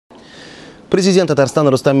Президент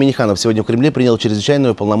Татарстана Рустам Минниханов сегодня в Кремле принял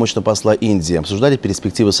чрезвычайного полномочного посла Индии. Обсуждали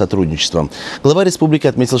перспективы сотрудничества. Глава республики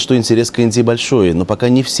отметил, что интерес к Индии большой, но пока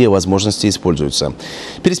не все возможности используются.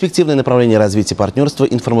 Перспективные направления развития партнерства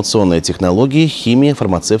 – информационные технологии, химия,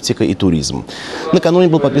 фармацевтика и туризм. Накануне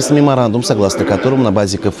был подписан меморандум, согласно которому на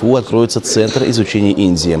базе КФУ откроется Центр изучения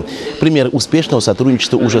Индии. Пример успешного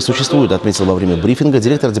сотрудничества уже существует, отметил во время брифинга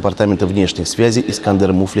директор департамента внешних связей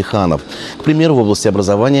минниханов. К примеру, в области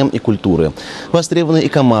образования и культуры. Востребованы и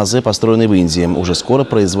КАМАЗы, построенные в Индии. Уже скоро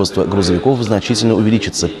производство грузовиков значительно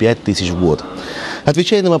увеличится – 5000 в год.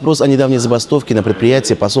 Отвечая на вопрос о недавней забастовке на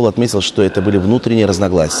предприятии, посол отметил, что это были внутренние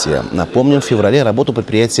разногласия. Напомним, в феврале работу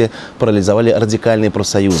предприятия парализовали радикальные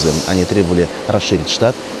профсоюзы. Они требовали расширить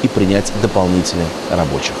штат и принять дополнительных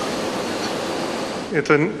рабочих.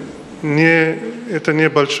 Это не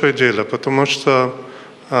большое дело, потому что,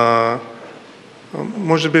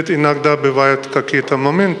 может быть, иногда бывают какие-то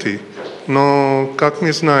моменты, но, как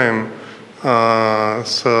мы знаем,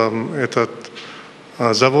 этот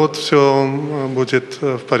завод все будет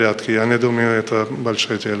в порядке. Я не думаю, это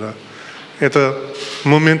большое дело. Это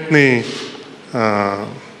моментный, на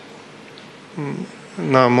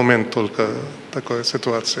момент только такая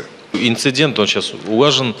ситуация. Инцидент, он сейчас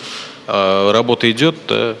улажен, работа идет.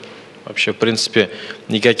 Вообще, в принципе,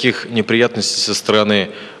 никаких неприятностей со стороны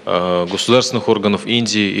государственных органов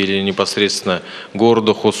Индии или непосредственно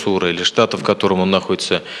города Хосура или штата, в котором он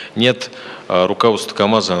находится, нет. Руководство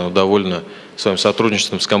КАМАЗа довольно своим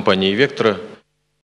сотрудничеством с компанией «Вектора».